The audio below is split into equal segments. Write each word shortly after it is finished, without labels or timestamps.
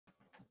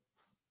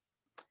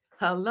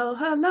Hello,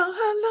 hello,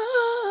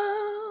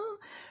 hello.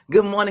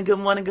 Good morning, good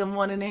morning, good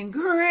morning, and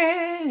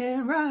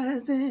grand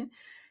rising.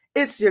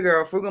 It's your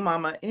girl, Frugal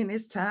Mama, and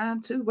it's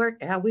time to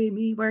work out with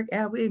me, work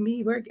out with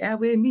me, work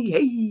out with me.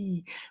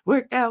 Hey,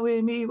 work out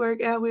with me,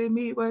 work out with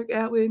me, work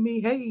out with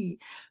me. Hey,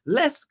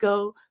 let's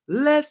go.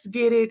 Let's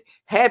get it.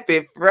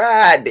 Happy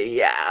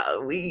Friday,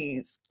 y'all.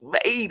 We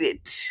made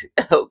it.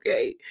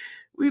 Okay.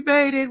 We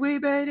made it. We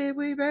made it.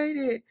 We made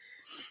it.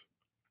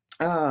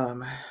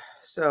 Um,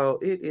 so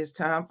it is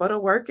time for the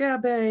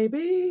workout,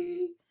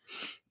 baby.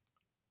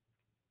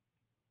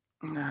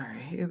 All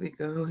right, here we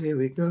go. Here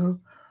we go.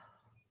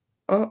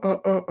 Uh, uh,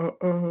 uh, uh,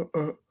 uh,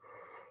 uh.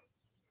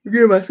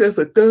 Give myself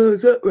a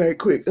thumbs up right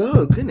quick.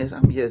 Oh goodness,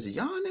 I'm just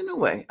yawning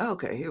away.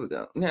 Okay, here we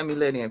go. Let me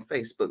let in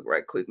Facebook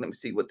right quick. Let me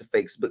see what the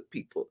Facebook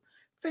people.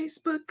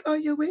 Facebook, are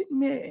you with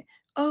me?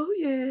 Oh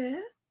yeah.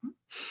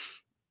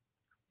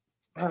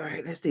 All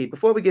right, let's see.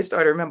 Before we get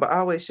started, remember,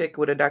 always check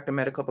with a doctor,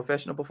 medical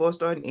professional before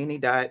starting any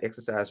diet,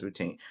 exercise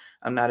routine.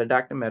 I'm not a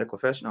doctor, medical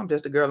professional. I'm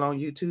just a girl on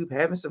YouTube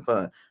having some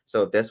fun.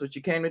 So if that's what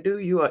you came to do,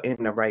 you are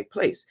in the right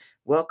place.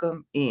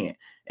 Welcome in.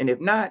 And if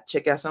not,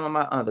 check out some of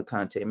my other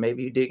content.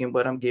 Maybe you're digging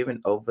what I'm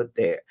giving over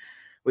there.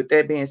 With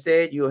that being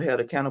said, you are held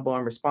accountable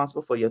and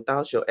responsible for your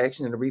thoughts, your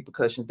action, and the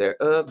repercussions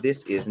thereof.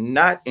 This is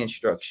not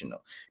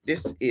instructional.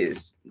 This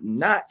is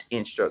not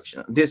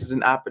instructional. This is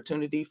an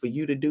opportunity for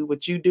you to do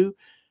what you do.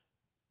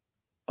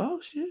 Oh,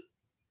 shit.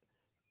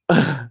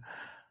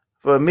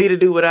 For me to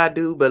do what I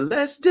do, but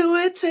let's do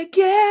it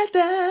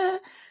together.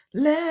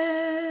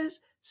 Let's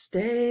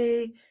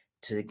stay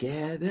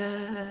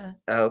together.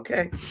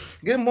 Okay.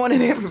 Good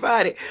morning,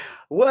 everybody.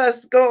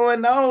 What's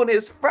going on?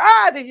 It's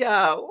Friday,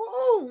 y'all.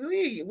 Woo,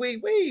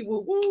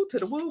 woo, woo, to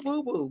the woo,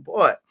 woo, woo.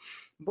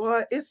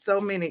 Boy, it's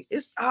so many.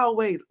 It's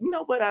always, you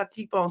know what I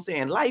keep on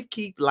saying? Life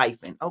keep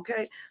lifing,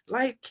 okay?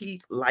 Life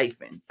keep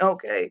lifing,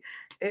 okay?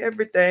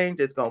 Everything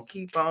just gonna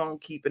keep on,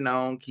 keeping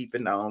on,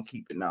 keeping on,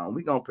 keeping on.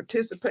 We gonna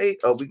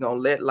participate or we gonna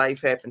let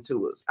life happen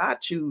to us. I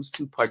choose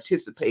to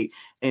participate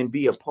and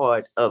be a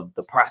part of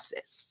the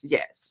process.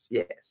 Yes,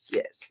 yes,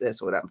 yes.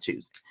 That's what I'm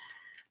choosing.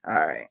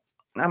 All right.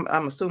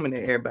 I'm assuming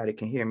that everybody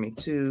can hear me.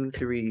 2,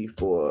 3,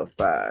 4,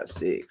 5,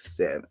 6,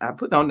 7. I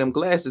put on them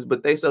glasses,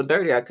 but they so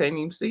dirty I can't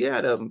even see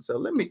out of them. So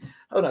let me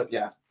hold up,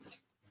 y'all.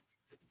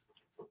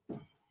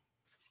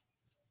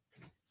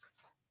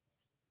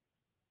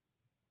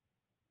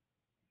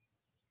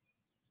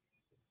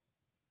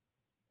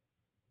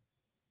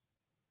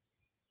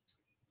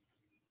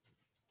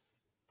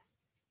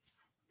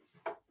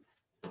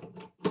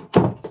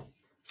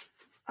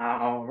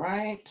 All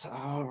right,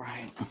 all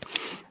right.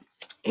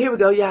 Here we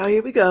go, y'all.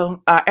 Here we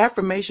go. Our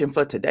affirmation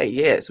for today.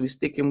 Yes, we're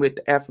sticking with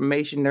the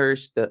affirmation,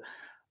 nourish the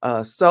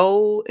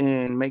soul,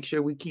 and make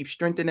sure we keep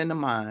strengthening the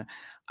mind.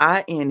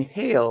 I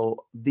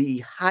inhale the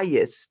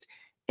highest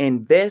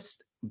and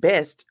best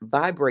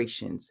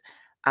vibrations.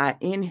 I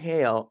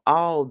inhale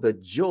all the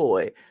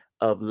joy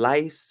of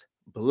life's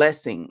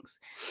blessings.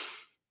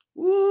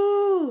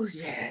 Woo,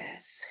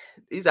 yes.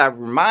 These are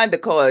reminder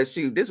cards.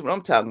 Shoot, this is what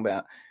I'm talking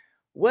about.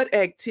 What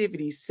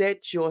activity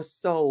set your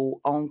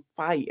soul on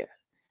fire?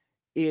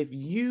 If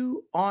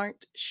you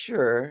aren't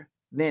sure,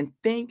 then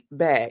think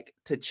back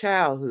to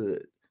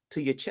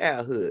your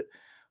childhood.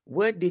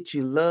 What did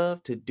you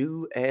love to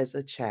do as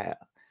a child?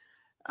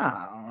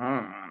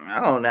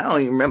 I don't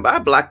even remember. I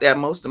blocked out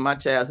most of my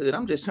childhood.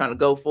 I'm just trying to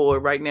go forward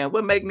right now.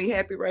 What make me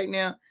happy right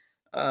now?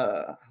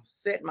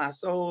 Set my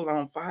soul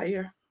on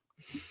fire.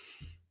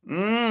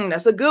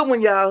 That's a good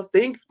one, y'all.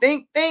 Think,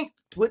 think, think.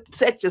 What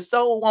set your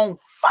soul on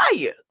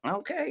fire?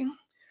 Okay.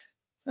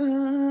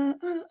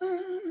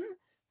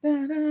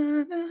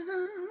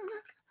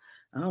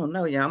 I don't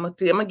know, y'all. I'm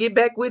gonna get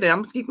back with it.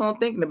 I'm gonna keep on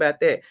thinking about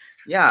that.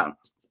 Yeah.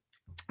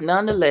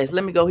 Nonetheless,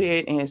 let me go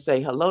ahead and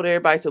say hello to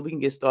everybody so we can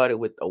get started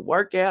with the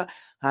workout.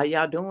 How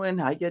y'all doing?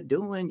 How you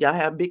doing? Y'all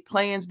have big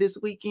plans this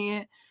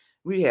weekend?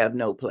 We have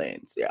no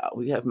plans, y'all.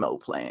 We have no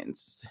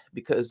plans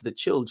because the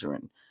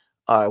children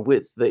are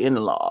with the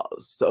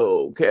in-laws.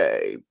 So,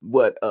 okay,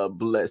 what a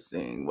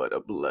blessing. What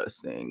a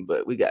blessing.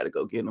 But we got to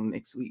go get them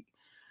next week.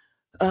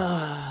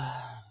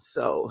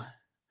 So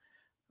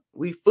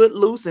we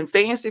footloose and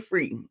fancy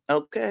free.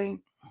 Okay.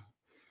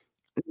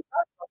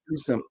 Do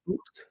some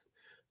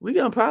we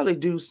gonna probably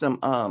do some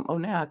oh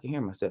now I can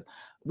hear myself.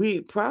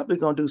 We probably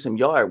gonna do some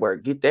yard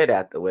work, get that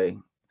out the way.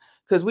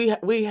 Because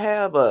we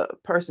have a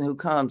person who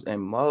comes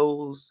and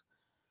mows,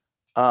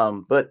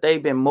 but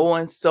they've been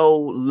mowing so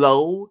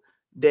low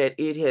that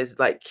it has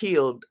like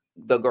killed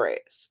the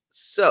grass.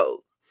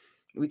 So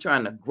we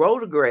trying to grow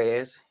the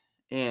grass.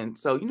 And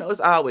so, it's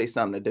always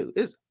something to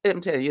do.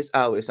 I'm telling you, it's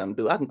always something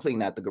to do. I can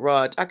clean out the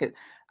garage. I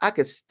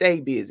could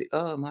stay busy.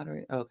 Oh,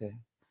 moderate. Okay.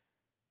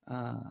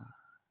 Uh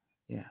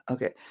yeah.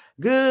 Okay.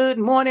 Good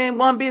morning,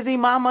 one busy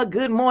mama.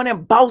 Good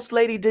morning, boss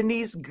lady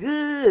Denise.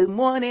 Good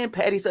morning,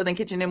 Patty Southern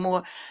Kitchen and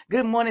more.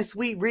 Good morning,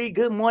 Sweet Reed.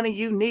 Good morning,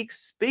 Unique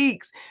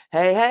Speaks.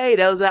 Hey,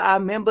 those are our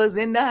members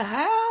in the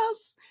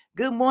house.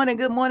 Good morning,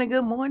 good morning,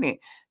 good morning.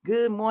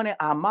 Good morning,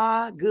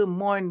 Ama. Good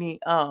morning,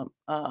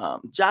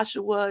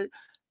 Joshua,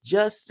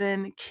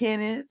 Justin,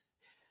 Kenneth.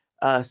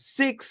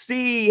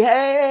 6C.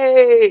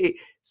 Hey,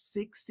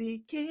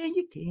 6C, can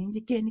you?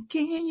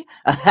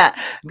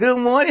 Good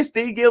morning,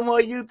 Steve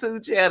Gilmore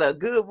YouTube channel.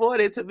 Good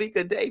morning,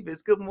 Tamika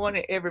Davis. Good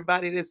morning,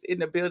 everybody that's in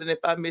the building. If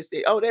I missed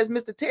it, oh, that's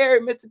Mr.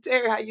 Terry. Mr.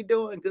 Terry, how you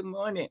doing? Good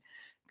morning.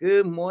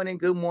 Good morning.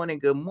 Good morning.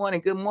 Good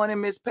morning. Good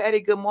morning, Miss Patty.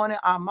 Good morning,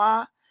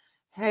 Ama.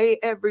 Hey,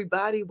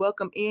 everybody,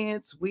 welcome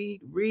in,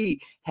 Sweet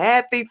Read.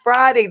 Happy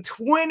Friday,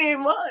 20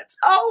 months.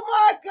 Oh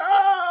my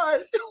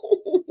gosh.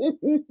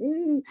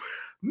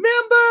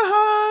 Member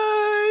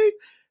hype.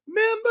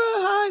 Member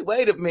hype.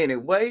 Wait a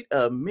minute.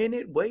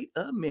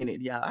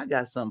 Y'all, I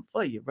got something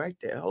for you right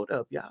there. Hold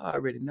up. Y'all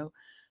already know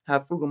how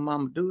Frugal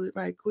Mama do it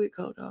right quick.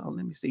 Hold on.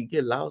 Let me see.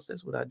 Get lost.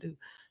 That's what I do.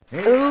 Hey.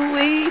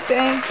 Ooh-wee,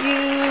 thank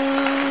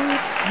you.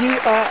 You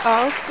are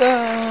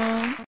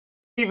awesome.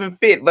 Even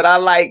fit, but I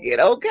like it.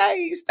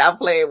 Okay, stop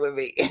playing with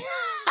me.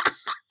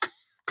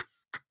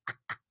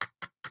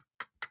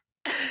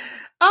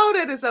 Oh,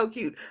 that is so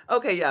cute.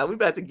 Okay, y'all, we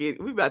about to get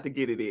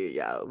it in,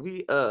 y'all.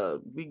 We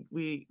let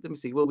me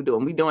see what we're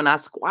doing. We doing our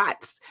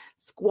squat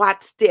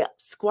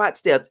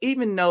steps.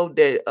 Even though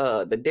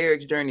that the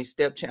Derek's Journey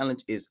Step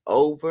Challenge is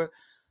over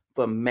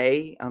for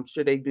May, I'm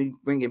sure they do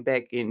bring it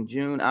back in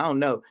June. I don't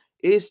know.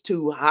 It's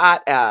too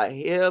hot out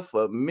here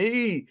for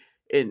me.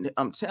 And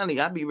I'm telling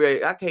you, I be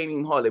ready. I can't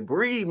even hardly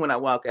breathe when I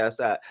walk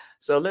outside.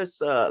 So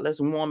let's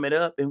warm it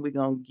up and we're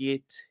gonna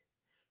get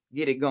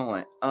it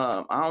going.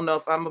 I don't know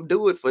if I'm gonna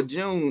do it for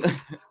June.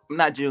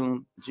 Not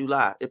June,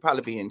 July. It'll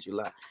probably be in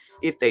July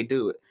if they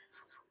do it.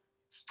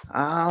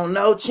 I don't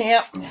know,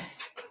 champ.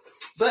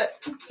 But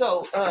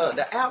so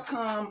the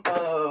outcome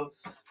of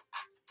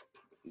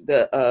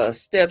the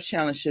step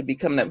challenge should be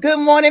coming up. Good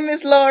morning,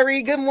 Miss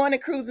Laurie. Good morning.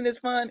 Cruising is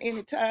fun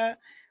anytime.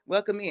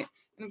 Welcome in.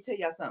 Let me tell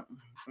y'all something.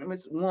 Let me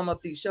warm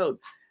up these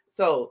shoulders.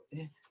 So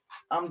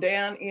I'm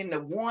down in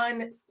the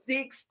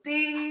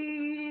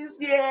 160s.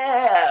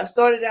 Yeah.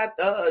 Started out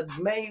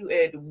May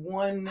at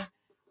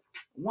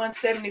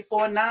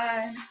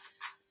 174.9.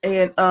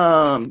 And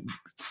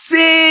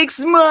 6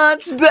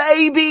 months,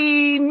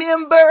 baby.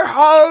 Member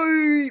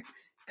hype.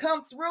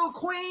 Come through,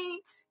 Queen.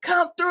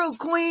 Come through,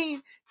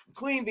 Queen.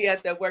 Queen be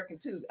out there working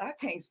too. I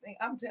can't stand.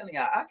 I'm telling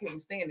y'all, I can't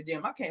stand the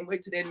gym. I can't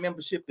wait till that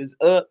membership is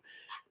up.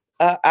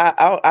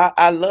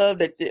 I love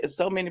that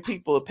so many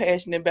people are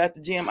passionate about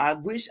the gym. I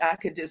wish I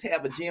could just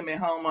have a gym at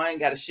home. I ain't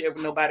got to share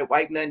with nobody,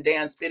 wipe nothing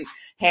down, spend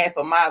half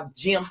of my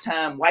gym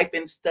time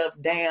wiping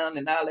stuff down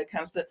and all that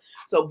kind of stuff.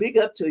 So big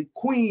up to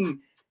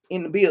Queen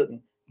in the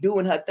building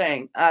doing her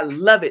thing. I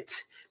love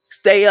it.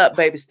 Stay up,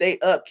 baby. Stay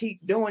up.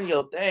 Keep doing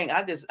your thing.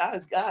 I just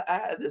got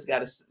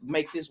to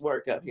make this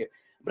work up here.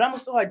 But I'm gonna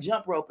start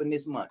jump roping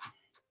this month.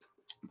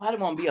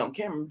 Probably won't be on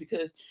camera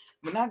because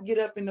when I get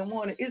up in the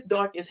morning, it's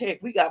dark as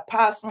heck. We got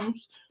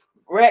possums,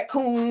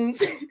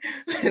 raccoons.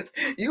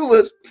 you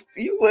would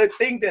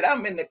think that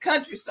I'm in the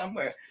country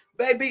somewhere.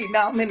 Baby,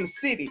 now I'm in the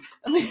city.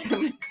 I'm in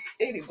the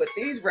city, but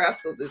these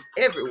rascals is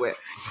everywhere.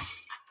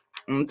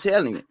 I'm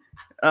telling you.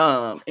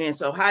 And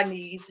so high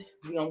knees,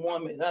 we're gonna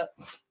warm it up.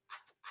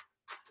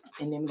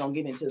 And then we're gonna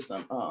get into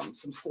some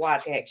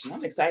squat action.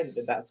 I'm excited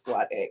about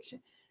squat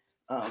action.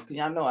 Cause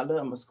y'all know I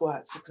love my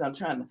squats because I'm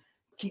trying to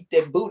keep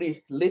that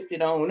booty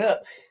lifted on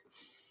up.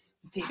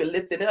 Keep it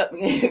lifted up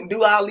and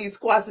do all these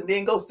squats and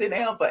then go sit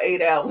down for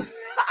 8 hours.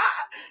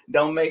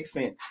 Don't make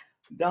sense.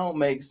 Don't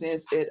make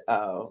sense at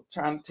all.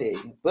 Trying to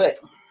tell you. But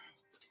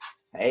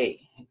hey,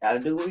 gotta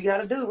do what we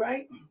gotta do,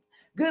 right?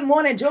 Good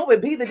morning, Joey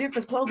B. The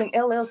Difference Clothing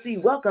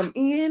LLC. Welcome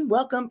in.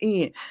 Welcome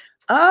in.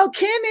 Oh,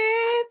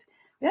 Kenneth.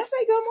 That's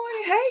say good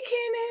morning. Hey,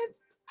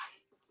 Kenneth.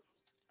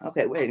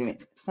 Okay, wait a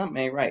minute. Something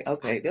ain't right.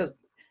 Okay, that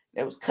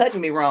was cutting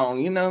me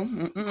wrong, you know.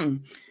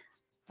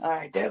 All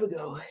right, there we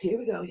go. Here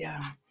we go, y'all.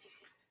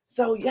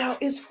 So, y'all,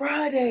 it's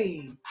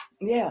Friday.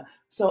 Yeah.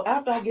 So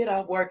after I get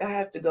off work, I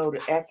have to go to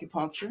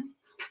acupuncture.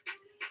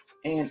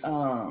 And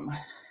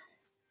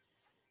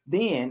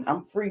then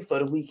I'm free for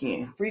the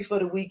weekend.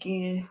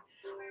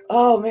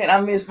 Oh man, I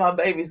miss my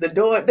babies. The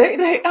door, I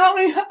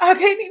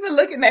can't even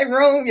look in that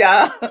room,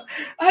 y'all.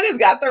 I just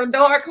got their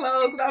door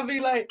closed. I'll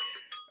be like,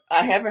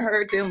 I haven't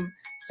heard them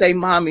say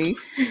mommy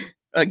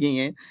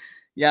again.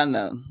 Y'all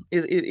know.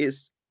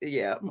 It's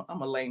yeah,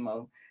 I'm a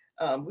lame-o.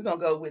 We're gonna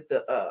go with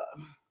the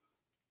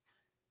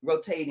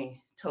rotating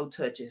toe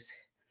touches.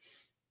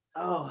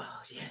 Oh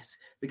yes,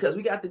 because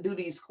we got to do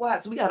these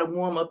squats. We got to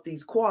warm up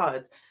these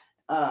quads.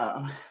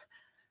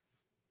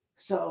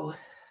 So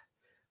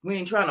we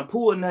ain't trying to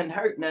pull nothing,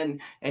 hurt nothing,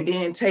 and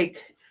then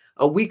take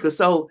a week or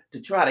so to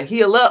try to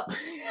heal up.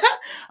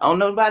 I don't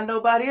know about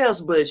nobody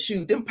else, but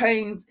shoot, them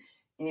pains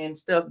and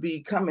stuff be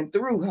coming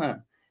through, huh?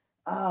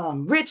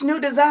 Rich New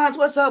Designs,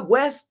 what's up,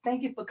 Wes?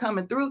 Thank you for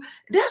coming through.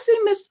 Did I see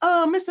Miss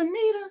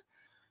Anita?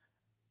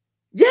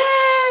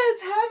 Yes,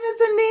 hi,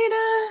 Miss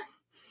Anita.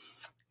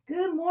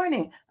 Good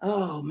morning.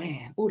 Oh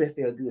man. Oh, that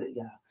feel good,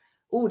 y'all.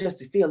 Oh, just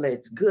to feel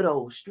that good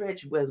old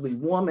stretch as we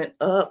warm it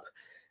up.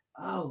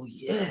 Oh,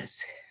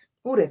 yes.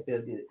 Oh, that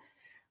feel good.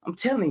 I'm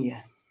telling you,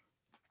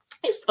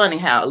 it's funny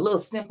how a little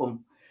simple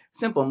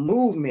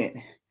movement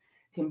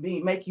can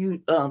make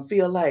you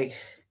feel like,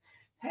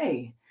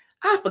 hey,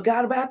 I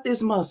forgot about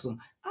this muscle.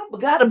 I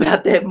forgot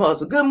about that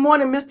muscle. Good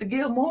morning, Mr.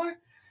 Gilmore.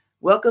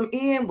 Welcome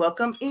in.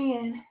 Welcome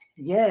in.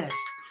 Yes.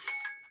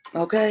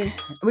 Okay.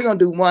 We're going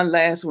to do one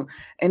last one.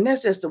 And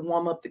that's just to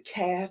warm up the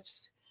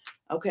calves.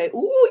 Okay.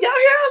 Ooh, y'all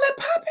hear all that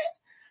popping?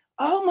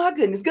 Oh, my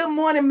goodness. Good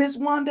morning, Miss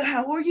Wanda.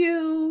 How are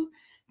you?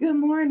 Good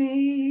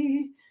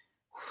morning.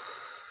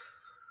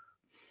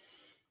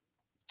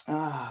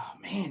 Oh,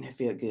 man, it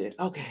feel good.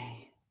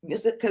 Okay.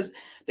 Because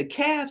the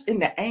calves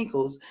and the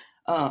ankles,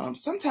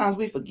 sometimes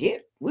we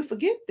forget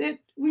that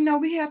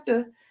we have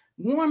to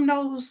warm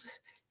those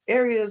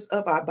areas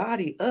of our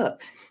body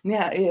up.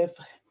 Now,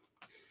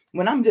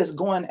 when I'm just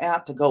going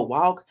out to go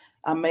walk,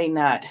 I may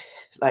not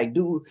like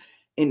do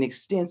an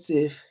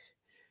extensive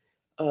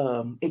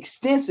warm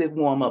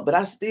up, but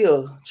I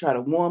still try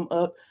to warm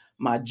up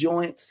my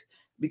joints,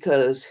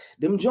 because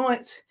them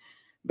joints,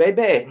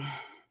 baby,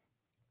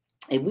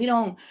 if we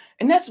don't,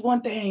 and that's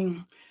one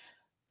thing.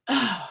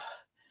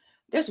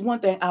 That's one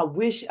thing I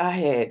wish I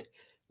had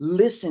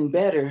listened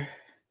better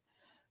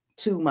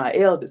to my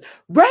elders.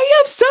 Ray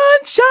of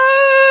sunshine.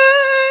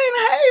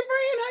 Hey,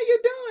 friend, how you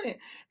doing?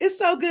 It's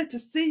so good to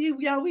see you.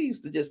 Y'all, we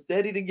used to just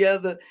study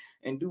together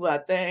and do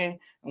our thing.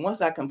 And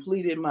once I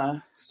completed my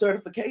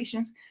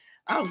certifications,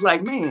 I was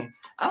like, man,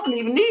 I don't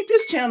even need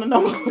this channel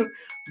no more.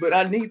 But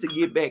I need to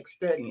get back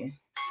studying.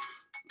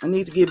 I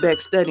need to get back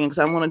studying because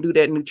I want to do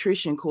that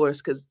nutrition course.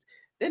 Because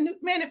then,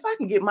 man, if I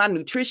can get my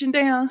nutrition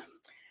down,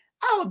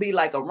 I would be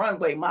like a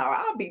runway model.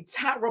 I'll be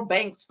Tyra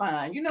Banks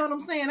fine. You know what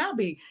I'm saying? I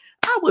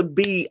would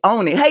be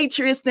on it. Hey,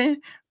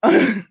 Tristan.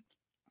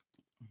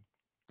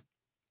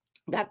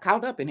 Got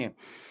caught up in here.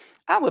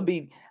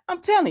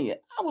 I'm telling you,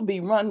 I would be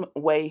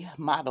runway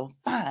model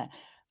fine.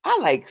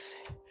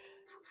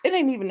 It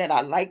ain't even that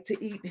I like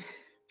to eat,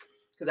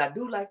 because I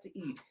do like to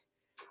eat.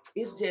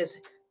 It's just,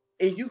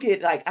 if you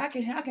get like, I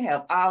can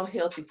have all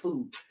healthy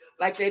food,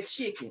 like that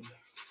chicken.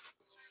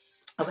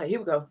 Okay, here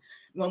we go.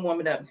 We're gonna warm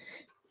it up.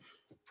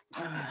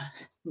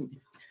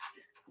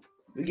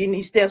 We're getting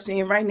these steps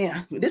in right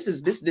now. This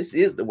is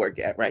the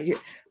workout right here.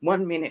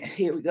 1 minute.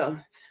 Here we go.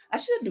 I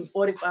should do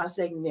 45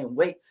 seconds, then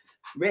wait,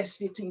 rest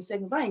 15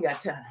 seconds. But I ain't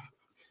got time.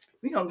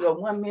 We're gonna go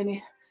 1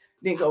 minute,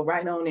 then go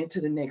right on into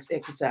the next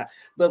exercise.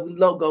 But we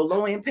go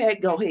low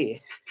impact, go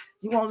ahead.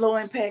 You want low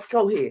impact,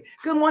 go ahead.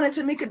 Good morning,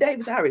 Tamika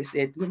Davis. I already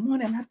said good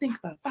morning, I think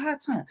about 5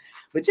 times.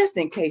 But just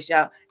in case,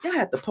 y'all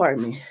have to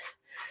pardon me.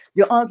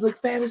 Your arms look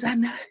fabulous. I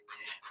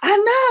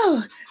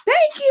know.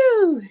 Thank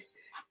you.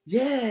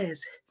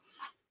 Yes.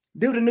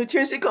 Do the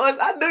nutrition course.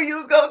 I knew you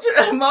was going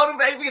to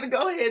motivate me to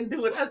go ahead and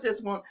do it.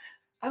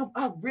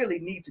 I really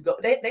need to go.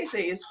 They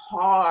say it's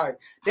hard.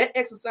 That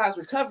exercise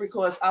recovery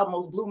course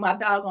almost blew my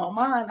doggone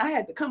mind. I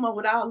had to come up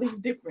with all these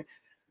different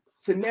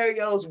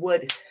scenarios,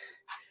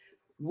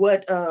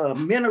 what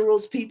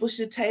minerals people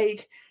should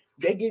take.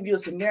 They give you a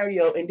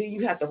scenario and then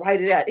you have to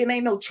write it out. It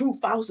ain't no true,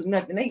 false, or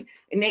nothing.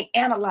 They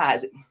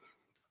analyze it.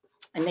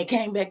 And they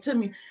came back to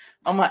me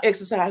on my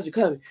exercise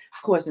recovery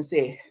course and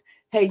said,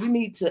 hey, you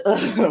need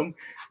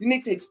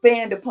to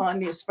expand upon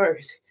this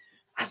first.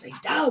 I say,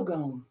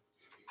 doggone.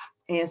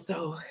 And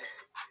so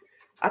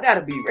I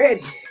gotta be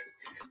ready.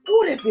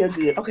 Oh, that feel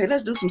good. Okay,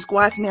 let's do some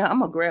squats now.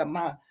 I'm gonna grab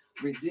my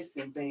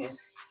resistance bands,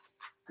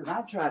 because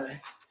I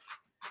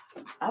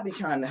be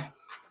trying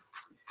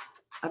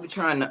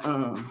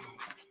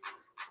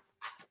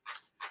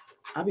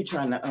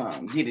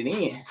to get it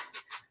in.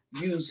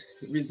 Use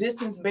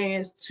resistance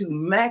bands to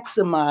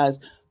maximize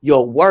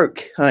your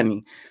work,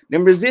 honey.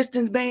 Them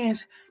resistance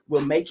bands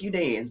will make you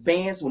dance.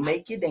 Bands will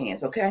make you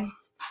dance, okay?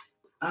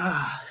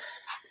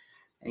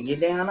 And get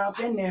down up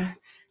in there.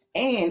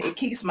 And it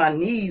keeps my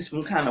knees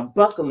from kind of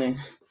buckling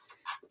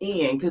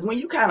in. Because when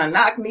you kind of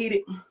knock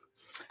kneed,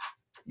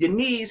 your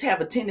knees have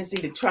a tendency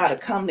to try to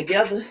come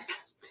together.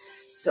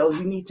 So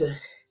you need to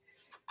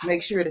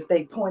make sure that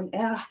they point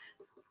out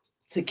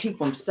to keep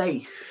them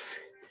safe.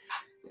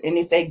 And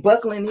if they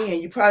buckling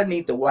in, you probably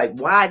need to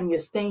widen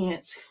your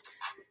stance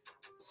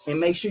and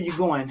make sure you're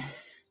going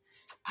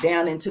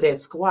down into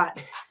that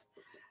squat.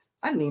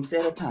 I didn't even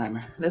set a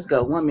timer. Let's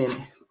go. 1 minute.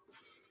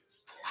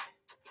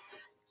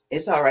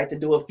 It's all right to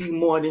do a few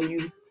more than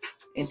you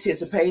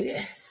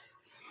anticipated.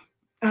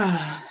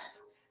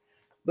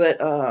 But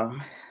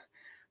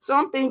so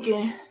I'm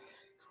thinking,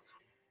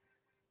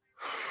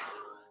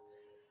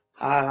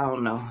 I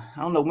don't know.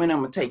 I don't know when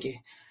I'm gonna take it.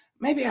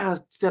 Maybe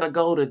I'll set a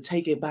goal to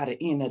take it by the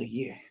end of the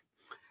year.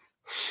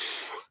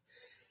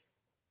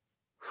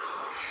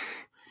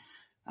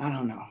 I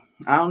don't know.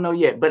 I don't know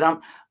yet, but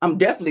I'm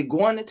definitely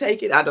going to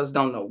take it. I just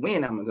don't know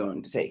when I'm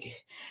going to take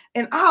it.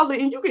 And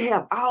you can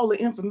have all the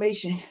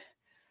information.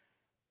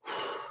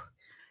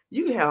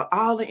 You can have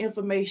all the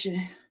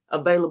information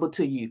available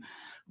to you.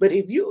 But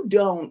if you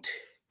do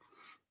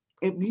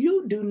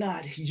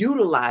not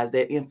utilize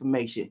that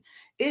information,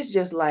 it's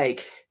just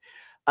like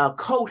a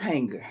coat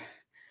hanger.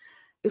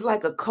 It's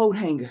like a coat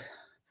hanger.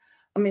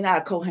 I mean, not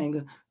a coat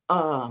hanger,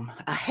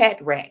 a hat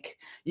rack.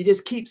 You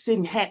just keep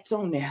sitting hats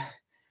on there,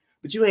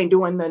 but you ain't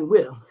doing nothing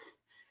with them.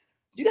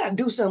 You got to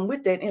do something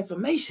with that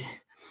information.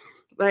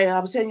 Like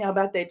I was telling y'all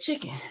about that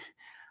chicken.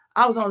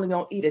 I was only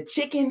gonna eat a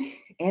chicken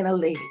and a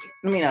leg.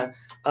 I mean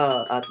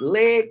a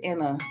leg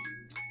and a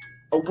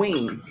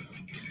wing.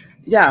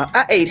 Yeah,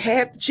 I ate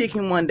half the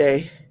chicken one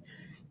day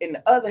and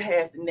the other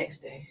half the next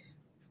day.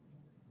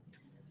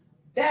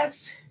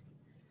 That's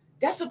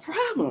that's a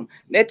problem.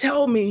 They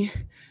told me,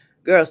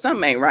 girl,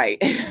 something ain't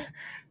right.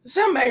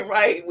 Something ain't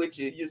right with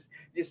you.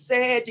 You're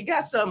sad. You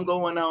got something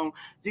going on.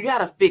 You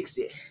gotta fix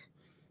it.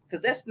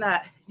 Cause that's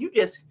not you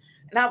just.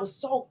 And I was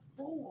so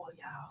full,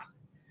 y'all.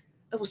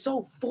 It was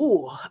so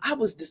full. I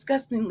was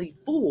disgustingly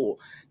full.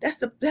 That's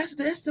the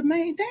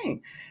main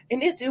thing.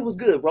 And it was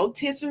good.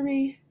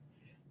 Rotisserie,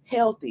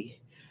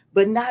 healthy,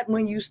 but not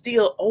when you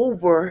still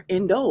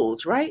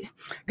overindulge, right?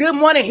 Good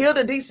morning,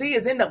 Hilda DC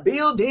is in the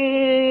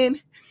building.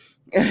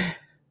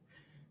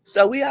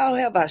 So we all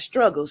have our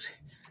struggles,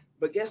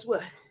 but guess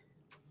what?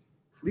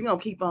 We're gonna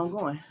keep on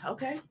going.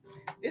 Okay.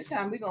 This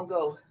time we're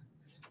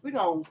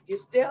gonna get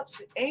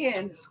steps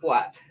and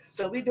squat.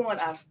 So we're doing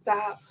our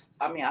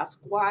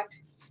squat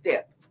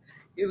step.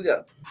 Here we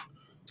go.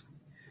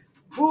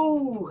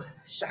 Boom,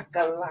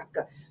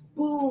 shakalaka.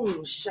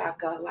 Boom,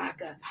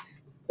 shakalaka.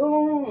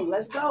 Boom,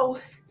 let's go.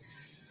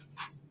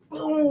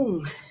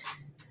 Boom,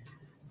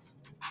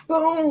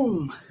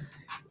 boom,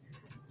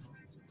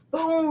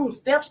 boom.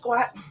 Step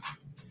squat.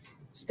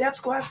 Step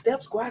squat,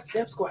 step squat,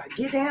 step squat.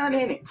 Get down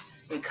in it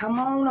and come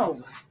on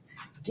over.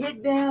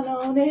 Get down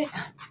on it.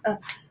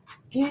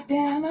 Get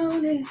down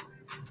on it.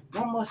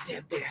 One more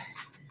step there.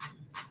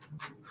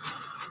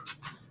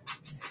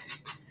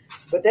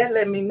 But that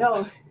let me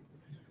know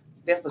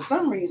that for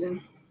some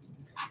reason,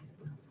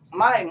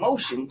 my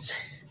emotions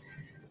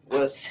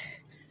was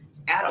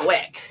out of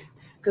whack.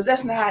 Because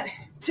that's not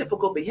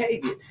typical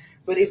behavior.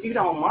 But if you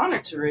don't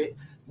monitor it,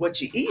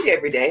 what you eat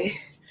every day,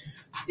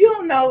 you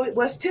don't know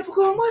what's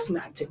typical and what's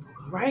not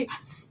typical, right?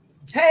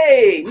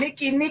 Hey,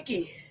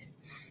 Nikki.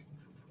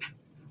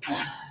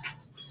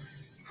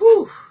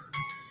 Whew.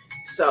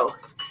 So,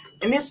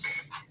 and this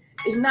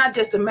is not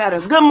just a matter.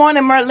 Good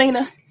morning,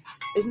 Marlena.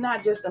 It's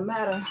not just a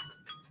matter.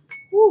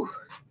 Whew.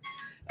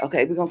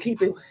 Okay, we're gonna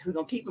keep it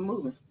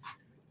moving.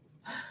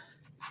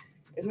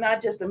 It's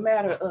not just a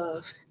matter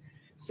of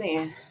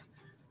saying,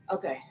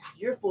 okay,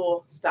 you're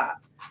full,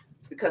 stop.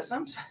 Because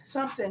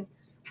something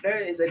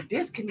there is a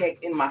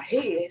disconnect in my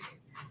head,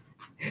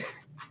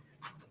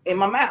 in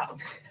my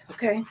mouth.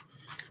 Okay.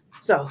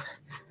 So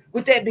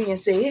with that being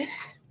said,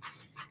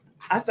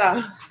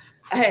 I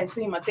hadn't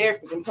seen my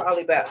therapist in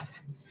probably about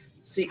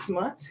 6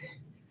 months.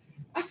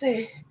 I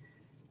said,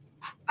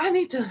 I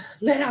need to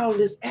let all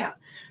this out.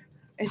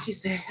 And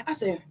I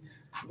said,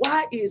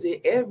 why is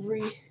it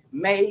every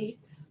May,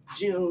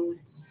 June,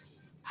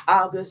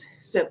 August,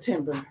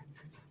 September,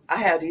 I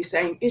have these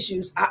same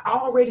issues? I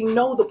already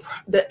know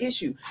the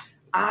issue.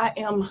 I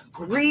am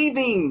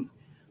grieving,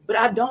 but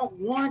I don't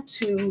want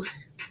to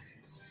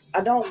I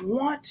don't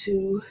want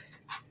to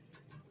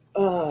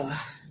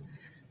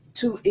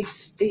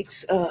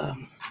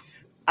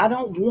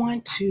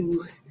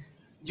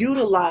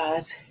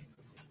utilize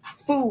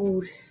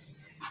food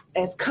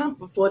as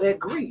comfort for that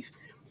grief.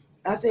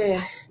 I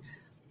said,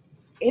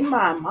 in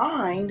my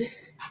mind,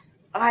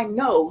 I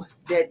know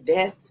that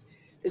death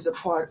is a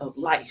part of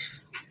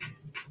life.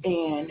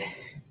 And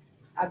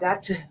I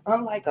got to,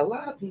 unlike a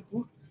lot of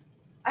people,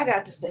 I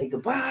got to say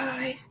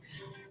goodbye.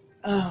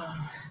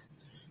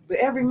 But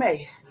every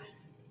May,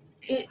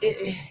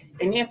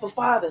 and then for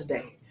Father's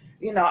Day,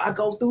 I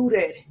go through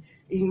that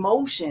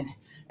emotion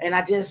and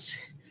I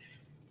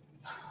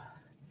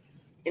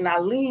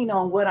lean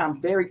on what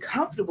I'm very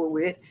comfortable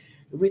with,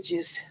 which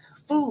is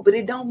food, but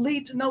it don't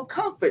lead to no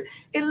comfort.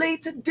 It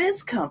leads to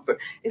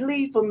discomfort. It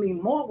leads for me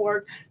more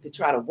work to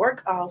try to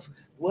work off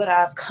what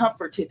I've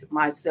comforted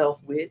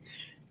myself with.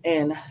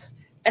 And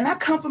I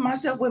comfort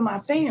myself with my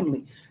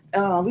family.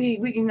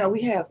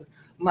 We have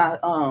my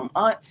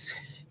aunt's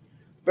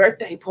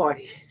birthday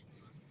party.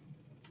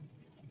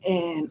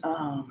 And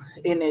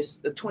it's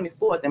the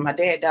 24th, and my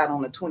dad died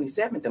on the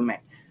 27th of May,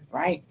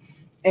 right?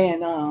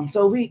 And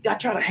so I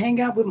try to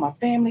hang out with my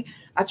family.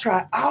 I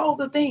try all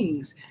the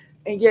things,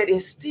 and yet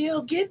it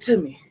still get to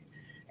me.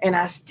 And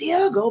I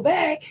still go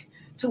back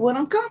to what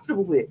I'm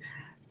comfortable with.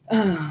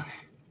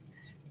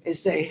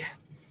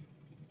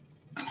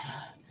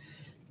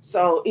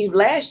 So even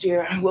last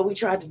year, what we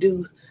tried to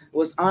do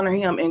was honor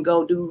him and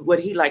go do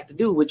what he liked to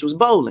do, which was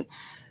bowling.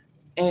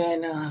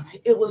 And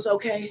it was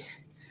okay.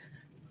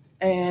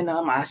 And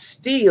I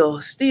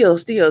still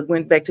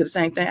went back to the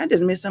same thing. I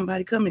just missed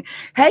somebody coming.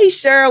 Hey,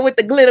 Cheryl with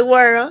the Glitter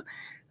World.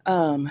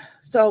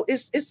 So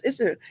it's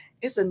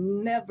a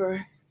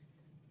never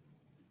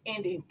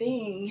ending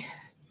thing.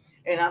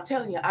 And I'm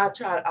telling you, I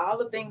tried all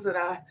the things that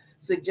I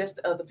suggest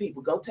to other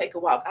people. Go take a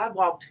walk. I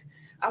walked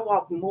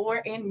more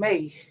in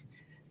May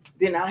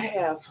than I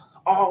have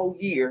all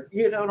year.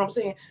 You know what I'm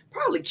saying?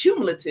 Probably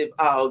cumulative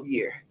all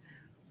year,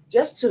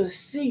 just to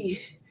see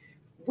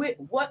what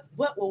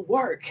will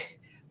work.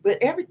 But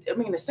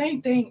the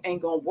same thing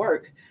ain't gonna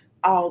work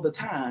all the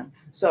time.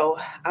 So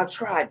I've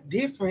tried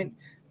different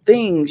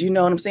things, you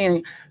know what I'm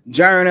saying?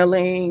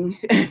 Journaling,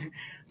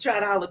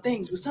 tried all the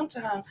things. But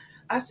sometimes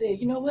I said,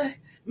 you know what?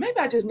 maybe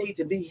I just need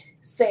to be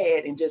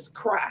sad and just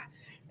cry,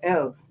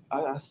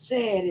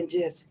 sad and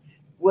just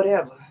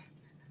whatever.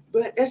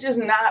 But that's just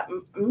not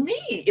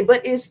me.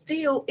 But it's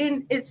still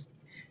in. It's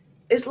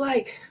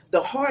like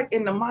the heart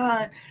and the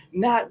mind,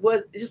 not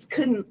what just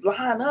couldn't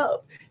line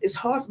up. It's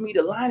hard for me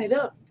to line it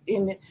up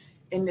in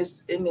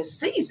this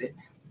season.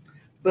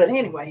 But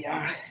anyway,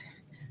 y'all,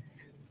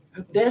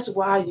 that's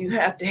why you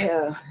have to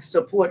have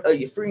support of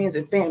your friends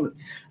and family.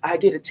 I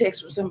get a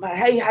text from somebody,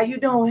 hey, how you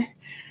doing?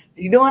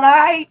 You doing all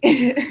right?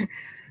 You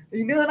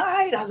doing all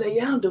right? I say,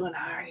 yeah, I'm doing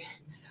all right.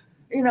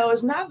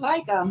 It's not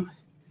like I'm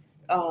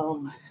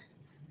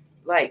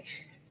like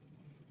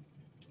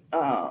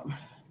um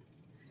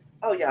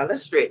oh y'all,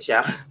 let's stretch,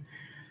 y'all.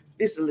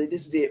 This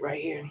is it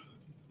right here.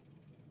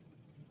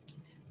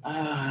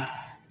 Uh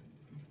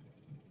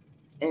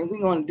and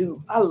we're gonna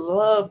do, I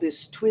love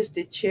this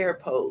twisted chair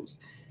pose.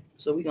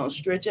 So we're gonna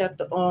stretch out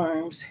the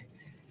arms.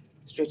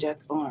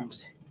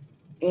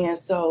 And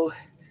so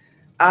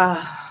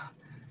uh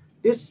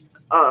this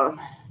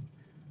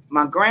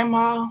my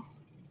grandma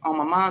on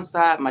my mom's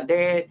side, my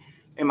dad,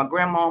 and my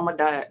grandma on my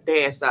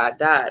dad's side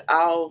died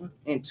all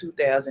in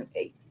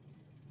 2008,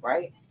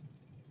 right?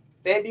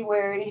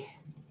 February,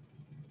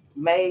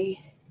 May,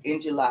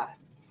 and July.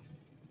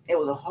 It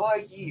was a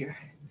hard year.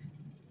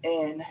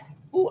 And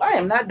I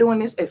am not doing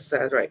this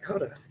exercise right.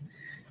 Hold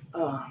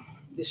on.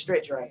 This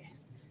stretch right.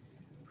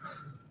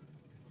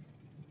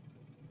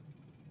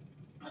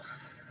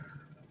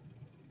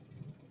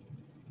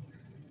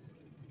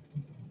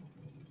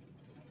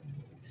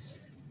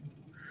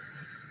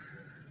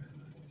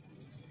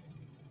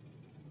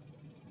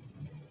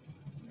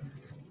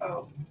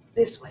 Oh,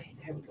 this way.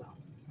 There we go.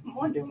 I'm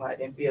wondering why I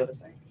didn't feel the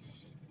same.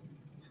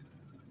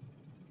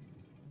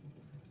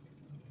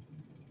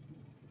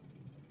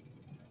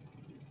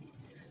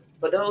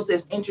 For those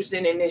that's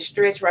interested in this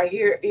stretch right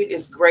here, it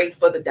is great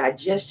for the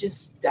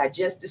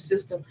digestive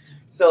system.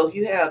 So if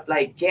you have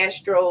like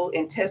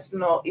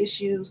gastrointestinal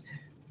issues,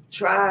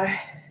 try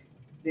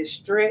this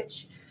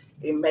stretch.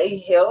 It may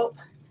help,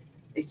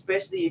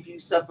 especially if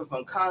you suffer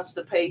from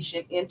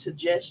constipation,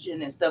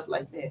 indigestion, and stuff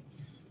like that.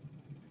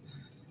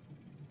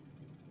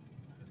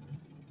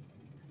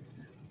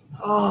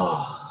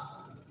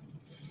 Oh,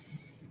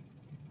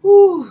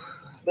 whew.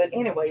 But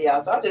anyway,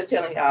 y'all, so I'm just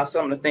telling y'all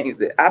some of the things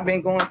that I've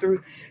been going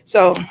through.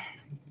 So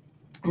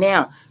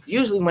now,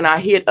 usually when I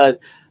hit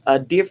a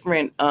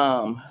different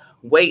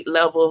weight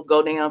level,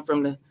 go down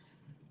from the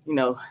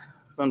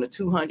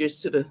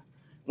 200s to the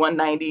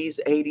 190s,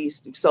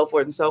 80s, so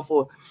forth and so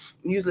forth.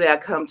 Usually I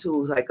come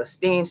to like a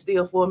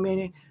standstill for a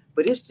minute,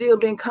 but it's still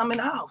been coming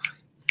off.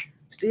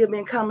 Still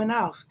been coming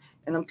off.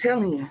 And I'm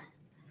telling you,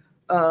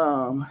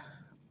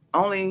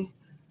 only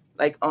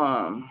like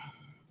the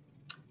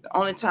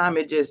only time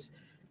it just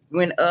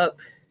went up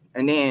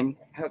and then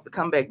have to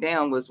come back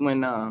down was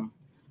when I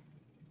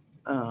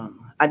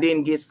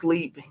didn't get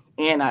sleep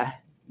and I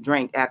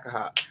drank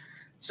alcohol.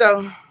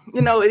 So,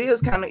 it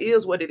is kind of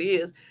is what it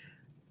is.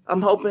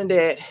 I'm hoping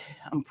that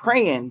I'm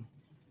praying.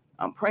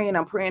 I'm praying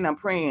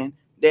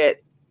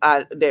that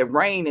that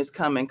rain is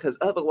coming, because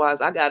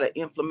otherwise I got an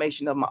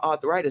inflammation of my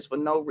arthritis for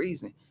no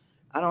reason.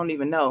 I don't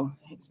even know.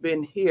 It's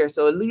been here.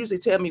 So it usually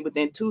tell me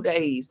within 2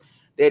 days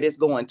that it's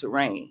going to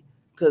rain,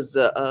 because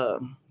the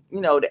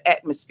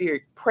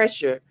atmospheric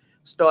pressure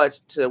starts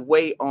to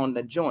weigh on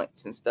the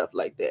joints and stuff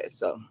like that.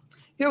 So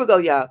here we go,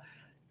 y'all.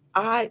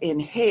 I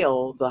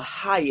inhale the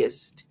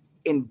highest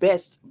and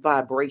best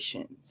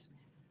vibrations.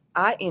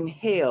 I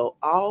inhale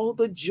all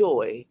the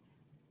joy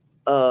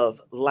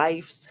of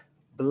life's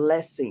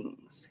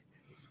blessings.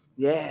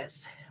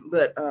 Yes.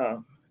 But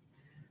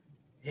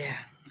yeah.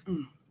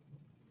 Mm,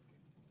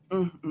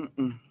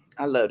 mm.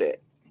 I love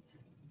that.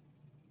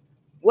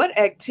 What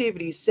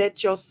activity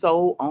set your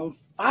soul on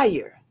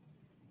fire?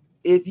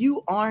 If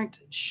you aren't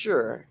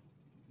sure,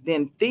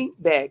 then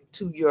think back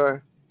to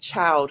your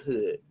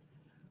childhood.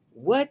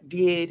 What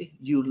did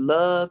you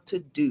love to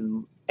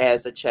do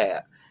as a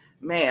child?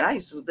 Man, I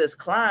used to just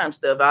climb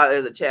stuff out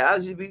as a child. I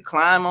used to be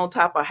climb on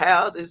top of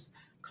houses,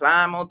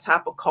 climb on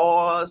top of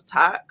cars,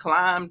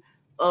 climb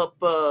up.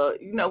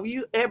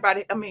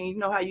 Everybody. I mean, you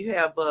know how you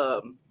have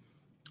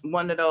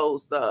one of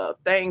those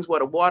things where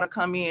the water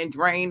come in,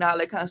 drain, all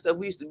that kind of stuff.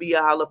 We used to be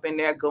all up in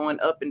there, going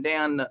up and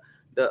down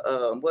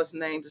the what's the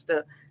name, the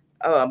stuff.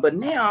 But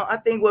now I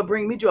think what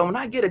brings me joy, when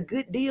I get a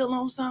good deal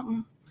on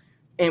something,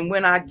 and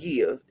when I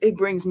give, it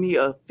brings me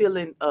a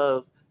feeling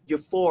of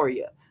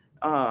euphoria.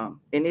 And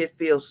it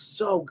feels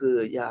so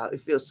good, y'all.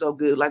 It feels so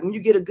good. Like when you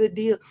get a good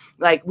deal,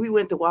 like we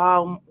went to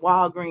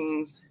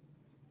Walgreens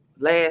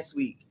last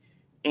week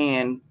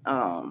and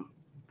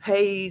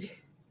paid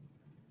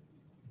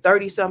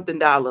 30 something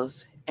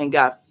dollars and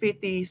got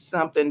 50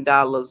 something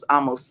dollars,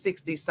 almost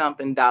 60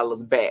 something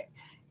dollars back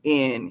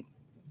in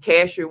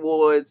cash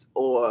rewards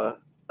or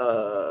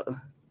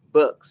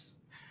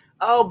bucks.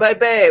 Oh,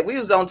 baby, we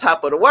was on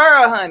top of the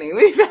world, honey.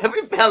 We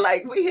felt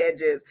like we had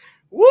just,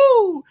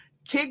 woo,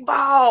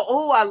 kickball.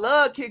 Oh, I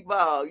love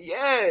kickball.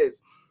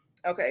 Yes.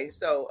 Okay,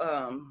 so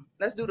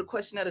let's do the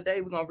question of the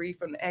day. We're gonna read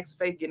from the Acts of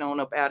Faith, get on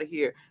up out of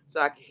here so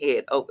I can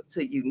head over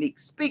to Unique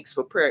Speaks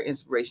for prayer,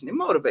 inspiration, and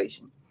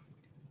motivation.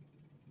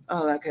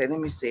 Oh, okay, let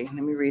me see. Let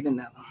me read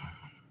another.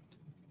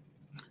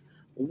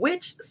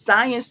 Which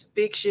science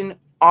fiction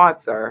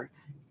author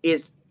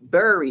is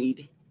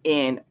buried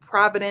in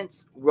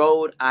Providence,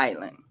 Rhode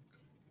Island?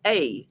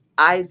 A.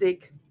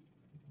 Isaac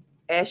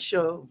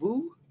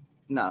Asimov.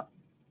 No,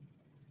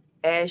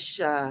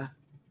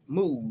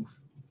 Asimov.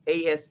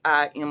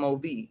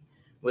 Asimov.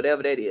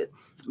 Whatever that is.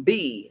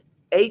 B.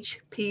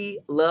 H.P.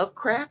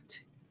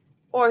 Lovecraft.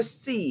 Or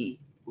C.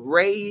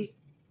 Ray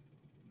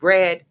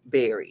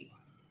Bradbury.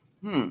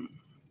 Hmm.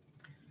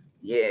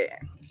 Yeah.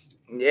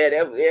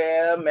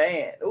 Yeah,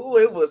 man. Ooh,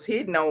 it was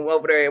hitting on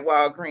over there at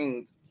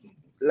Walgreens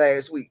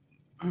last week.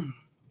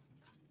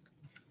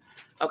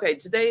 Okay,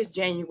 today is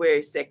January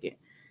 2nd.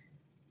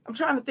 I'm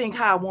trying to think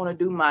how I want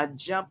to do my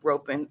jump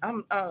roping.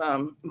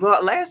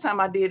 But last time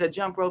I did a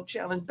jump rope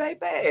challenge,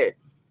 baby,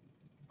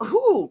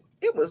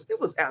 it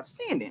was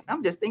outstanding.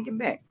 I'm just thinking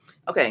back.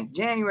 Okay,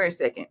 January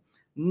 2nd.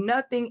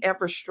 Nothing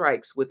ever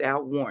strikes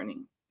without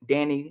warning.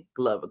 Danny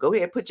Glover. Go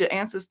ahead, put your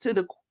answers to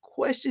the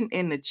question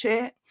in the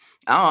chat.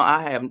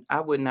 I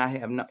would not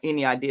have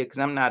any idea because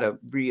I'm not a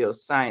real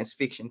science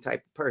fiction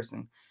type of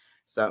person.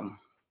 So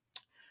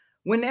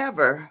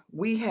whenever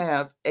we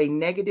have a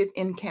negative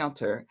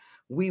encounter,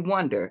 we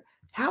wonder,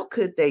 how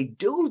could they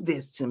do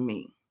this to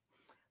me?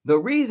 The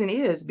reason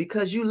is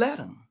because you let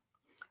them.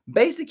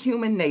 Basic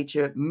human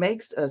nature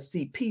makes us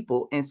see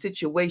people and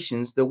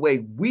situations the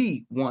way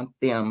we want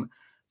them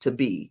to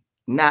be,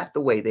 not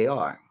the way they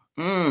are.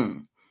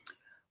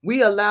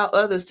 We allow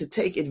others to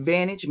take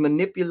advantage,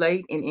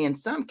 manipulate, and in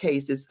some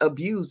cases,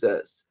 abuse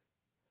us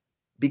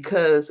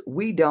because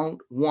we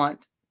don't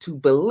want to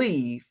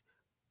believe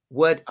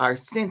what our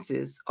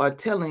senses are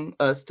telling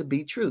us to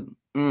be true.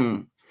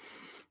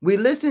 We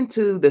listen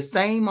to the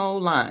same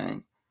old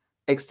line,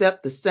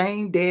 accept the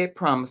same dead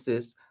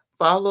promises,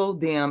 follow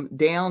them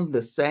down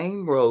the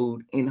same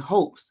road in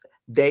hopes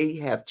they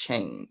have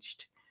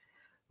changed.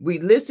 We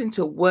listen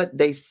to what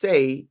they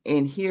say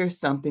and hear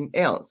something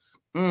else.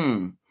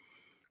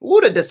 Ooh,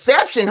 the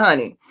deception,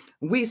 honey.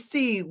 We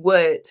see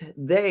what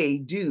they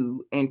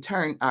do and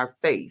turn our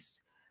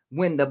face.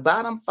 When the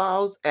bottom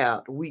falls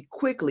out, we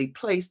quickly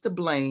place the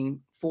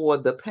blame for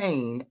the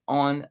pain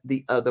on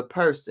the other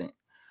person.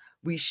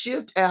 We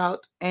shift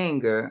out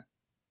anger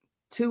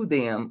to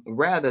them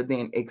rather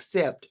than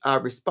accept our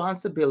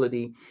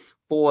responsibility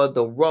for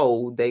the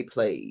role they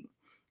played.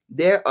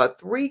 There are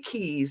three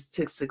keys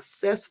to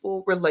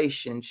successful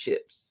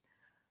relationships.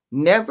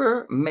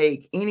 Never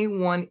make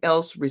anyone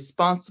else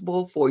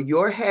responsible for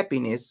your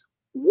happiness.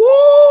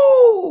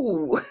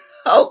 Woo!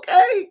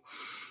 Okay.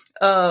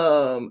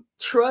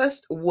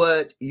 Trust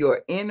what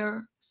your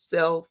inner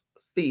self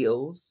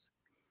feels,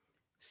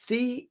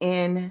 sees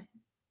and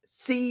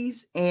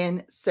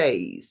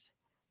says,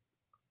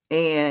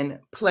 and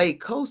pay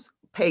close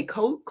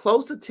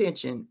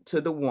attention to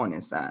the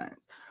warning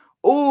signs.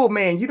 Oh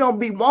man, you don't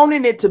be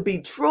wanting it to be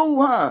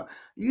true, huh?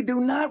 You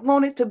do not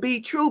want it to be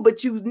true,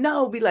 but you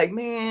know, be like,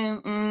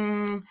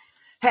 man,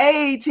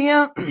 hey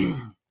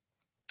Tim,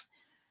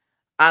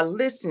 I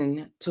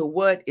listen to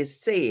what is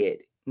said,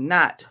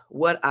 not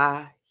what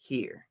I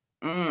hear.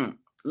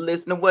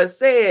 Listen to what's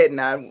said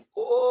now.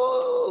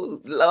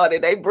 Oh Lordy,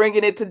 they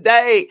bringing it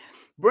today.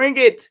 Bring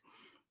it.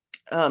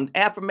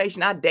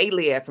 Affirmation, our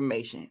daily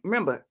affirmation.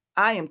 Remember,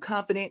 I am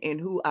confident in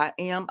who I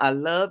am. I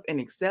love and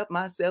accept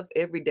myself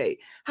every day.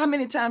 How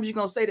many times you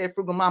gonna say that,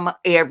 Frugal Mama?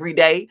 Every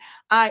day.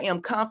 I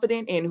am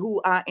confident in who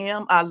I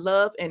am. I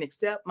love and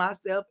accept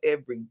myself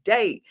every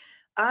day.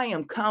 I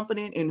am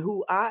confident in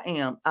who I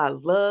am. I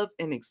love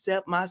and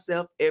accept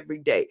myself every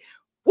day.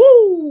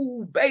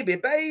 Woo, baby,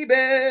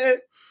 baby.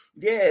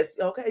 Yes,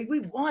 okay.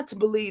 We want to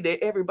believe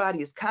that everybody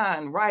is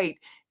kind, right,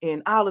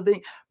 and all of the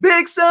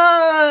big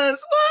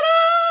sons. What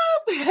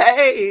up?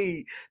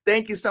 Hey,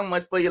 thank you so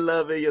much for your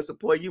love and your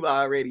support. You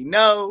already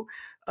know.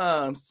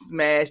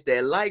 Smash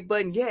that like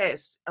button.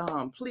 Yes,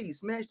 please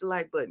smash the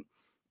like button.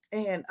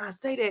 And I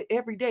say that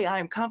every day. I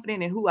am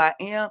confident in who I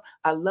am.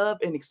 I love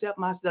and accept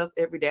myself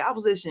every day. I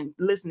was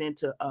listening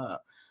to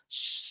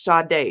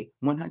Sade,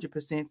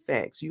 100%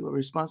 facts. You are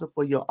responsible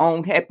for your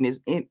own happiness.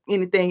 And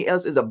anything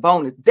else is a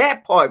bonus.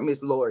 That part,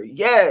 Miss Lori.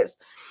 Yes.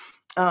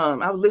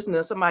 I was listening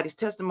to somebody's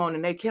testimony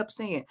and they kept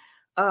saying,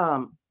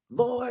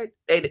 Lord,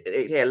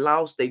 they had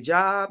lost their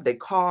job, their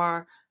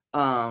car,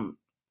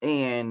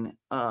 and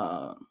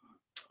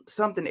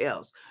something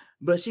else.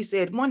 But she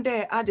said, one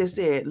day I just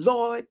said,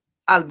 Lord,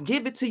 I'll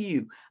give it to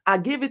you. I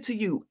give it to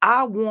you.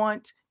 I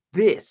want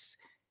this.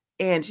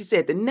 And she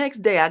said, the next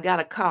day I got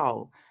a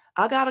call.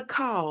 I got a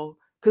call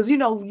because,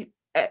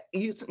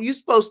 you're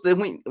supposed to, I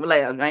ain't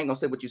gonna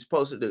say what you're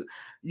supposed to do.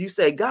 You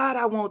say, God,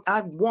 I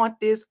want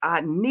this.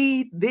 I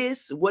need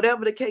this,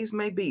 whatever the case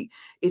may be.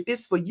 If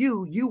it's for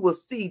you, you will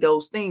see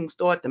those things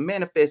start to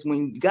manifest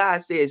when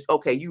God says,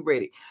 okay, you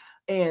ready.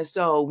 And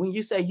so when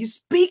you say you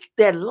speak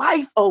that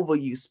life over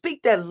you,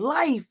 speak that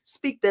life,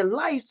 speak that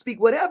life, speak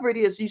whatever it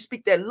is, you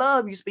speak that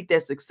love, you speak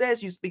that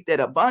success, you speak that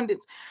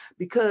abundance,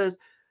 because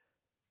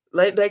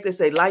like they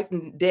say, life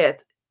and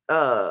death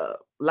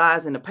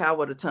lies in the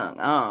power of the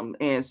tongue.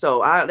 And so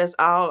that's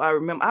all I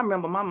remember. I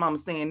remember my mom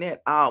saying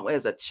that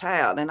as a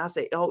child, and I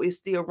say, oh, it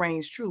still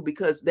reigns true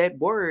because that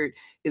word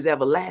is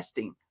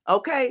everlasting.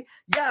 Okay,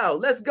 yo,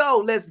 let's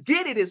go, let's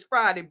get it. It's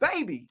Friday,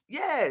 baby.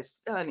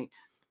 Yes, honey.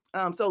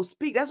 So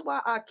speak. That's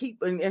why I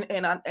keep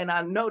and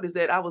I noticed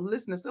that I was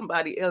listening to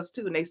somebody else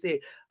too, and they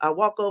said I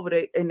walk over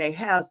there in their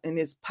house and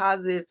it's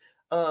positive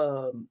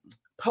um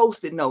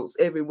post-it notes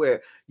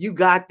everywhere. You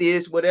got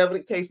this, whatever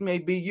the case may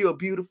be, you're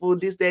beautiful,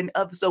 this, that, and the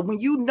other. So when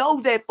you know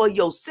that for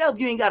yourself,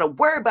 you ain't gotta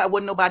worry about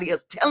what nobody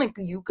else telling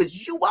you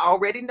because you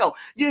already know.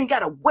 You ain't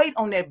gotta wait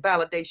on that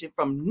validation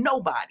from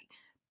nobody.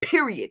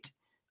 Period.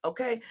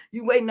 Okay,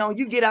 you waiting on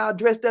you get all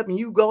dressed up and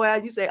you go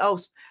out, you say, oh,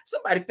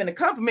 somebody finna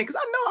compliment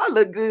because I know I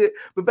look good.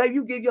 But baby,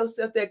 you give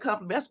yourself that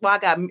compliment. That's why I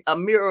got a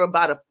mirror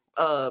by the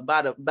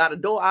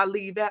door I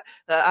leave out.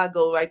 I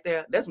go right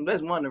there. That's one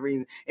of the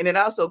reasons. And it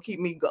also keep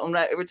me going.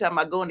 Like, every time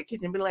I go in the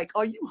kitchen, be like,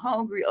 are you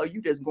hungry or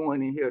you just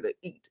going in here to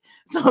eat?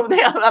 So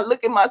now I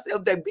look at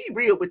myself, that be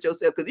real with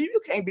yourself, because if you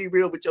can't be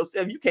real with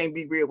yourself, you can't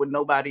be real with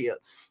nobody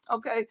else.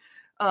 Okay.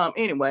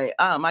 Anyway,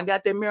 I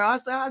got that mirror. I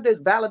said, I'll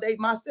just validate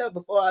myself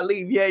before I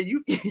leave. Yeah,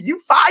 you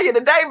you fire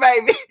today,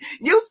 baby.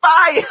 You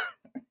fire.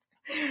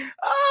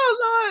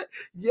 Oh Lord,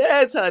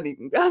 yes, honey.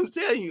 I'm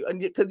telling you,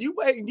 because you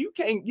wait, you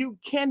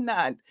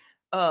cannot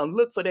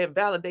look for that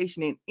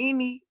validation in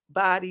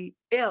anybody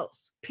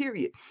else.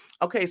 Period.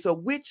 Okay, so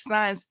which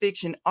science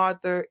fiction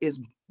author is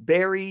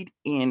buried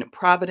in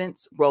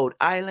Providence, Rhode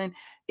Island?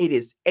 It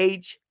is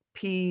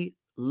H.P.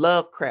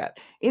 Lovecraft.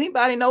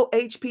 Anybody know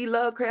H.P.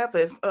 Lovecraft?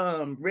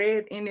 Have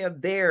read any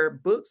of their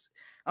books?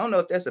 I don't know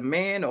if that's a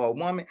man or a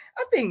woman.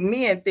 I think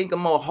men think a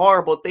more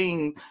horrible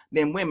thing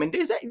than women. Do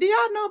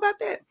y'all know about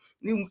that?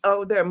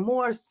 There are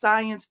more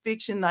science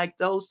fiction, like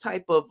those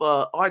type of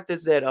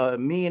authors that are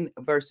men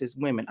versus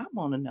women. I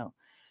want to know.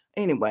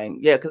 Anyway,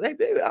 yeah, because I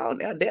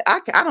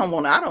don't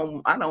want I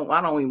don't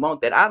even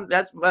want that.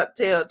 That's what I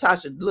tell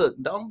Tasha.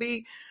 Look, don't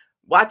be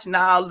watching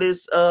all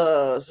this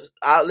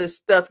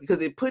stuff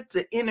because it puts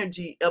the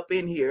energy up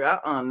in here.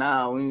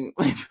 No.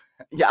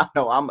 Y'all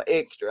know I'm an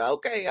extra.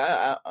 Okay,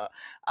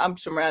 I'm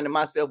surrounding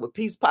myself with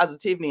peace,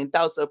 positivity, and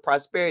thoughts of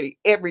prosperity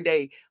every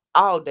day,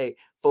 all day,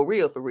 for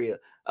real, for real.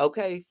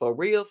 Okay, for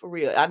real, for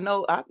real. I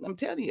know. I'm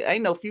telling you,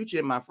 ain't no future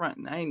in my front.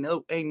 Ain't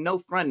no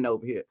fronting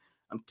over here.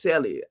 I'm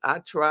telling you, I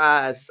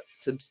try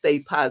to stay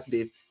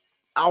positive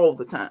all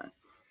the time,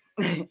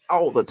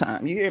 all the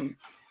time. You hear me?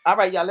 All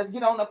right, y'all. Let's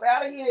get on up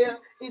out of here.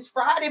 It's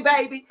Friday,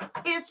 baby.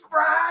 It's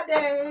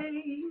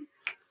Friday.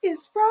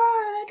 It's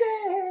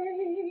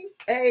Friday.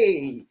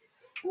 Hey.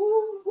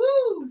 Woo,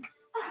 woo.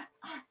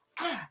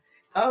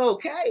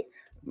 Okay.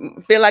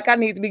 Feel like I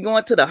need to be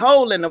going to the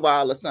hole in the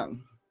wall or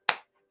something.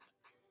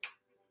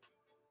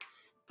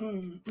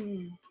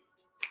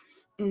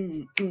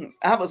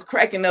 I was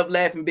cracking up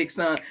laughing, Big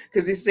Son,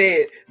 because he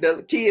said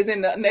the kids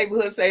in the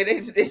neighborhood say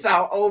they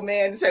saw old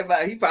man and say,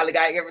 well, he probably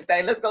got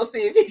everything. Let's go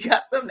see if he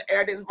got them to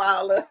air this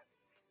ball up.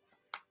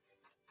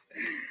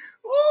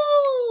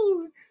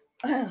 Woo!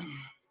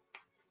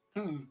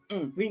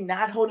 We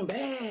not holding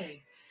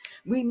back.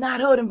 We not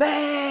holding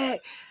back.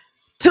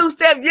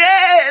 Two-step,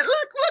 yeah.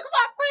 Look at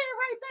my friend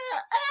right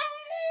there.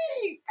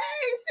 Hey,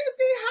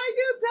 Sissy, how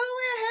you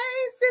doing?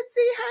 Hey,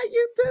 Sissy, how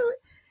you doing?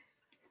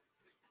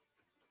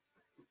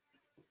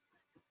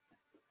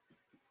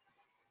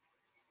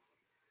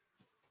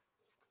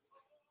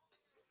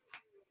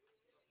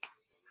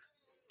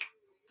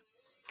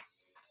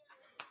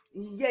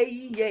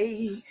 Yay,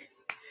 yay.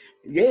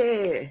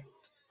 Yeah.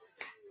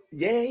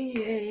 Yay,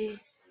 yay.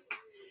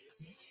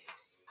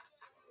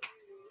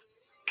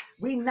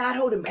 We not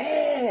holding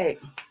back.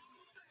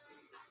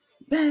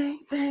 Bang,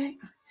 bang.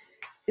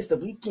 It's the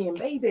weekend,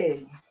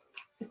 baby.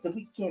 It's the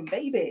weekend,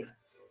 baby.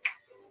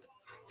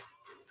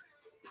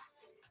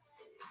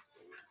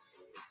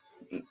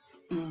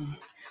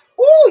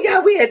 Oh,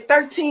 yeah, we had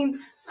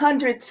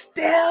 1,300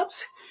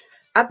 steps.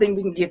 I think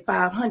we can get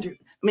 500.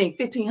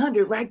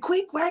 1,500 right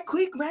quick.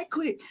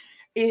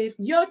 If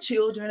your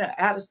children are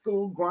out of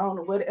school, grown,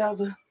 or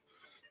whatever,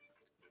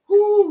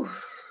 whew,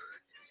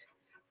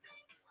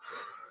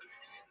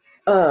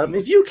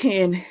 if you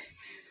can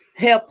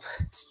help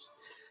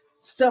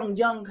some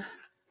young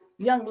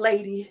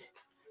lady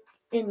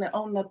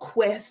on the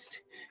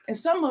quest, and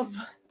some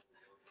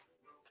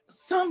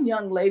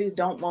young ladies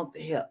don't want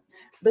the help,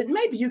 but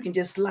maybe you can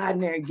just slide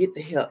in there and get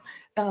the help.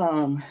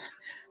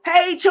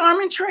 Hey,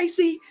 Charming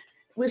Tracy,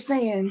 we're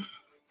saying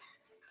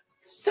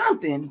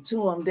something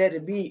to them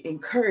that'll be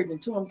encouraging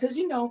to them, because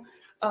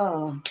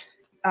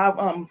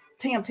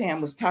Tam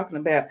Tam was talking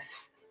about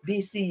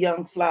DC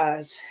Young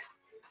Fly's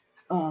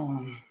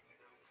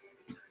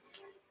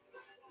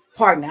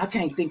partner. I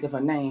can't think of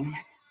her name,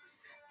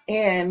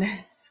 and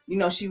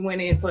she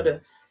went in for the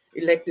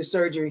elective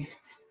surgery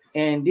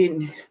and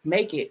didn't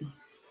make it.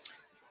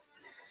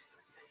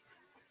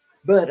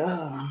 But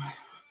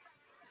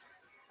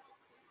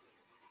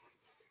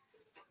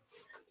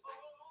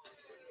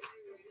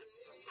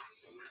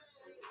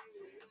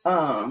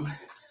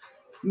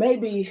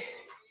maybe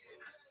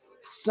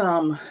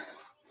some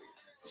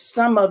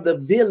of the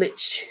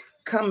village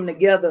coming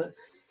together,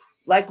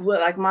 like what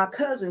like my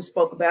cousin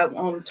spoke about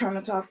on Turn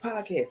and Talk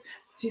podcast.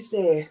 She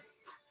said,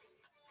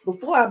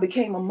 before I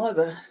became a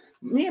mother,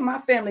 me and my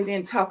family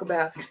didn't talk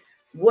about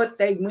what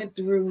they went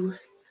through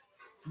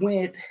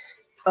with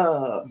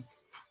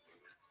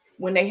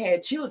when they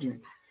had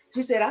children.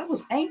 She said, I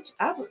was anxious.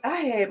 I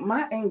had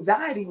my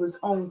anxiety was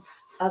on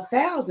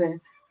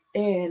 1,000,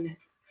 and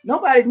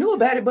nobody knew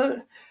about it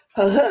but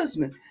her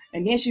husband.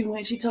 And then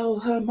she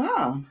told her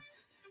mom.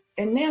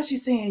 And now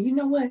she's saying, you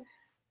know what?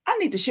 I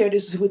need to share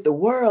this with the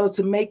world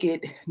to make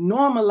it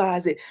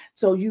normalize it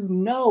so you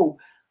know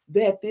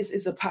that this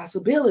is a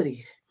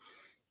possibility.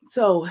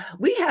 So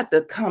we have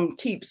to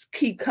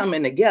keep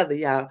coming together,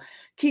 y'all.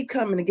 Keep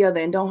coming together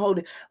and don't hold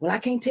it. Well, I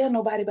can't tell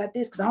nobody about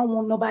this because I don't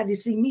want nobody to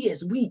see me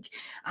as weak.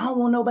 I don't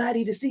want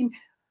nobody to see me.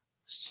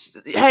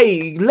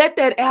 Hey, let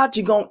that out.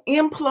 You're going to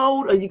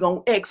implode or you're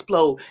going to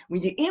explode.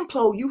 When you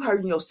implode, you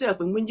hurting yourself.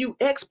 And when you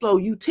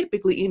explode, you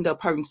typically end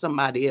up hurting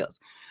somebody else.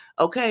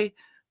 Okay?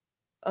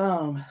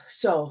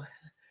 So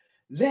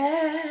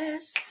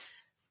let's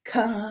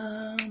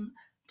come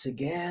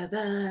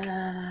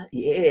together.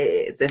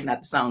 Yes, that's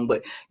not the song,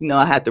 but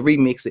I had to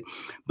remix it.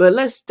 But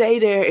let's stay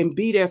there and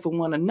be there for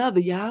one another,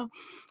 y'all.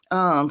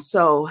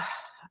 So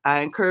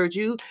I encourage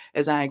you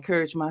as I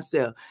encourage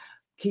myself.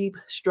 Keep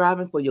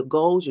striving for your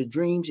goals, your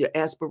dreams, your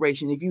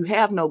aspiration. If you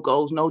have no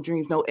goals, no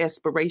dreams, no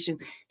aspiration,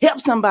 help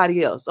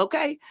somebody else,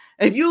 okay?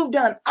 If you've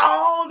done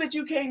all that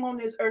you came on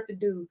this earth to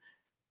do,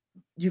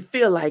 you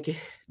feel like it,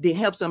 then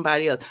help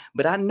somebody else.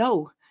 But I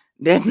know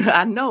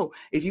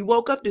if you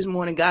woke up this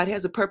morning, God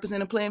has a purpose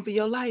and a plan for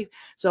your life.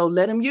 So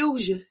let him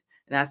use you.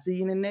 And I'll see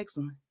you in the next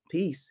one.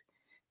 Peace.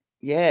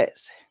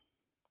 Yes.